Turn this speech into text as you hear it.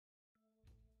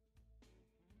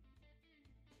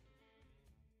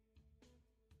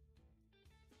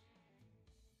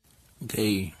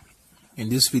Okay, in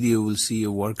this video we'll see a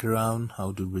workaround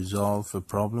how to resolve a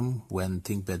problem when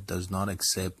ThinkPad does not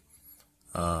accept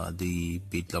the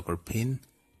BitLocker pin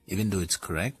even though it's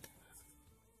correct.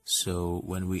 So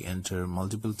when we enter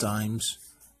multiple times,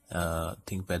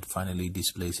 ThinkPad finally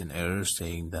displays an error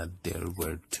saying that there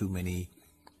were too many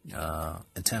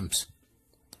attempts.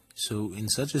 So in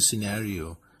such a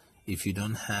scenario, if you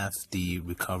don't have the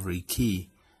recovery key,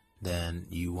 then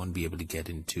you won't be able to get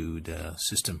into the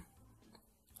system.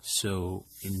 So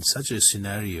in such a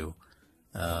scenario,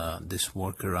 this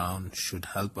workaround should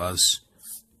help us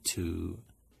to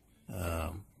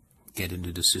get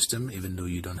into the system even though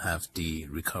you don't have the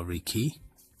recovery key.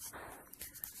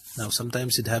 Now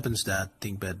sometimes it happens that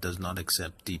ThinkPad does not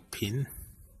accept the pin,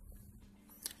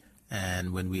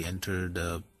 and when we enter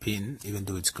the pin even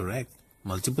though it's correct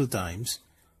multiple times,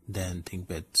 then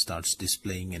ThinkPad starts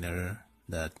displaying an error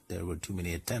that there were too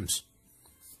many attempts.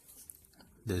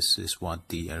 This is what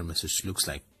the error message looks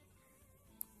like.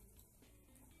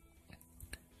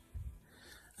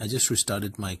 I just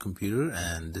restarted my computer,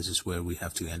 and this is where we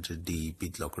have to enter the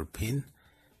BitLocker pin,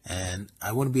 and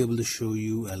I won't be able to show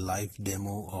you a live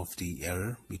demo of the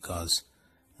error because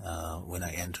when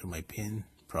I enter my pin,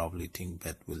 probably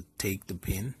ThinkPad will take the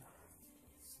pin,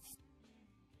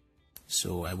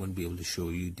 so I won't be able to show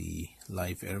you the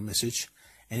live error message.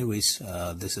 Anyways,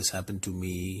 this has happened to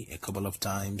me a couple of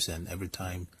times, and every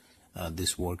time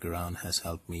this workaround has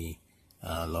helped me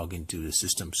log into the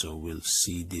system. So we'll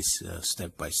see this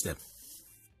step by step.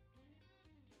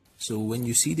 So when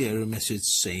you see the error message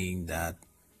saying that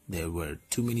there were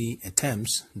too many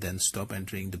attempts, then stop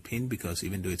entering the pin, because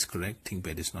even though it's correct,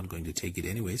 ThinkPad is not going to take it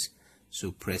anyways. So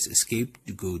press escape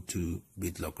to go to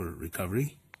BitLocker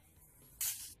recovery.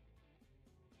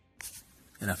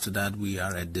 And after that, we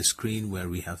are at the screen where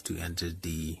we have to enter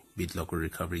the BitLocker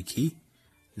recovery key.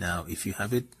 Now, if you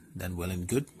have it, then well and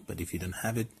good. But if you don't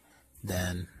have it,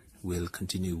 then we'll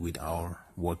continue with our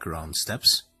workaround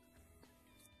steps.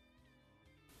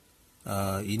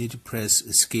 You need to press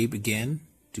escape again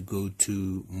to go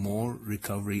to more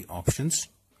recovery options.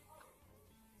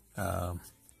 A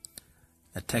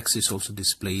text is also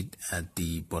displayed at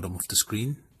the bottom of the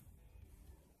screen.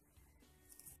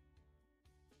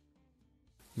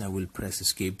 Now we'll press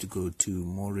escape to go to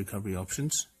more recovery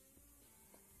options,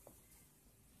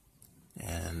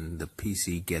 and the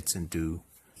PC gets into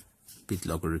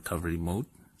BitLocker recovery mode.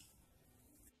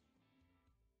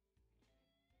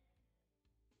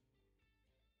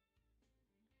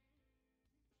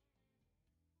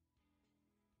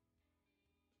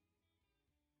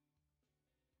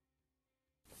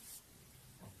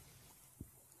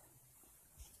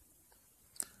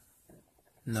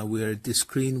 Now we are at the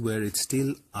screen where it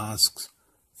still asks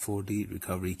for the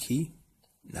recovery key.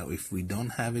 Now if we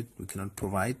don't have it, we cannot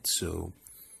provide, so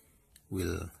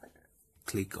we'll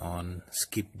click on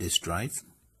skip this drive.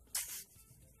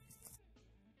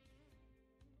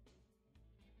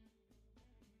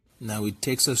 Now it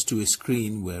takes us to a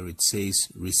screen where it says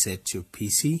reset your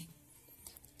PC,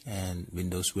 and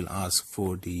Windows will ask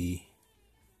for the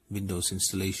Windows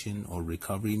installation or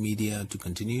recovery media to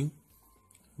continue,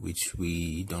 which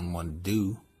we don't want to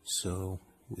do, so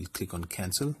we'll click on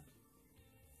cancel.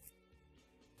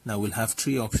 Now we'll have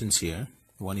three options here.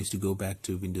 One is to go back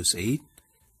to Windows 8,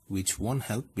 which won't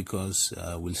help because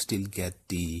we'll still get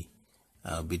the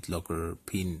BitLocker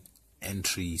pin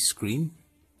entry screen,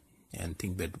 and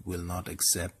ThinkPad will not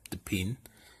accept the pin.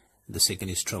 The second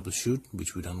is troubleshoot,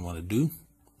 which we don't want to do,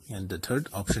 and the third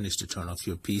option is to turn off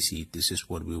your PC. This is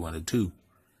what we want to do.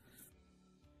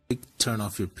 Click turn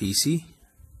off your PC,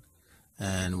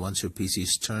 and once your PC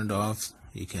is turned off,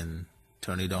 you can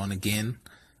turn it on again,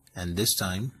 and this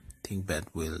time ThinkPad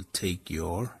will take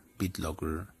your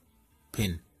BitLocker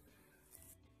pin.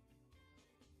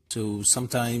 So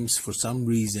sometimes for some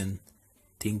reason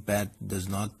ThinkPad does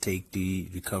not take the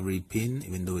recovery pin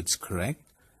even though it's correct,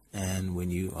 and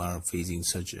when you are facing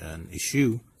such an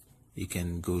issue, you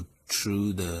can go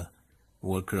through the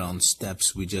workaround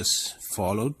steps we just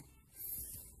followed.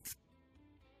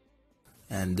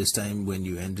 And this time when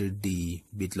you enter the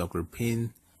BitLocker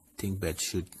pin, ThinkPad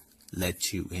should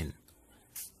let you in.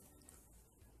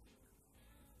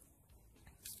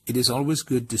 It is always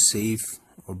good to save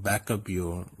or back up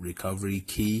your recovery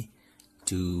key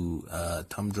to a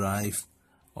thumb drive,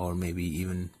 or maybe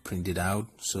even print it out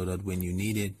so that when you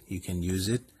need it, you can use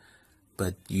it.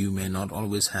 But you may not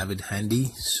always have it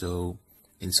handy, so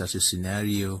in such a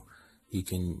scenario, you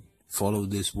can follow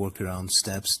these workaround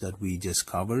steps that we just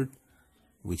covered,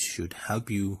 which should help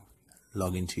you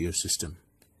log into your system.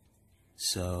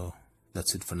 So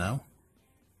that's it for now.